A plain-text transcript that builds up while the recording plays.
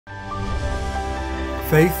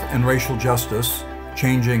Faith and Racial Justice,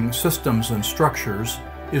 Changing Systems and Structures,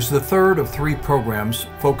 is the third of 3 programs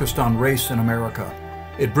focused on race in America.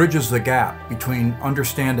 It bridges the gap between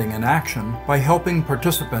understanding and action by helping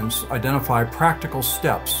participants identify practical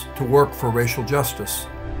steps to work for racial justice.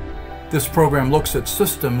 This program looks at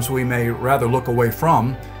systems we may rather look away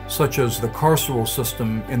from, such as the carceral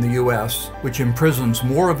system in the U.S., which imprisons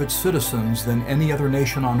more of its citizens than any other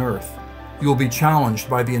nation on earth. You'll be challenged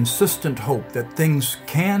by the insistent hope that things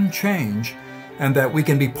can change and that we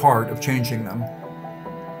can be part of changing them.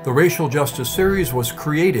 The Racial Justice Series was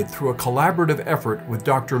created through a collaborative effort with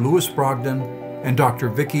Dr. Louis Brogdon and Dr.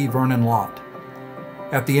 Vicki Vernon-Lott.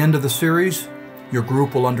 At the end of the series, your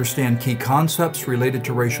group will understand key concepts related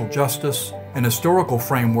to racial justice, an historical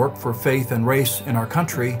framework for faith and race in our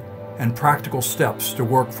country, and practical steps to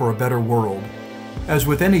work for a better world. As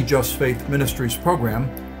with any JustFaith Ministries program,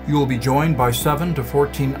 you will be joined by 7 to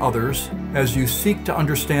 14 others as you seek to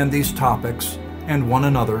understand these topics and one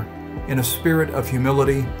another in a spirit of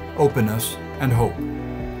humility, openness, and hope.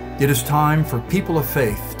 It is time for people of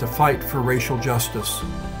faith to fight for racial justice.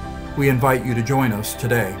 We invite you to join us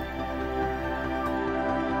today.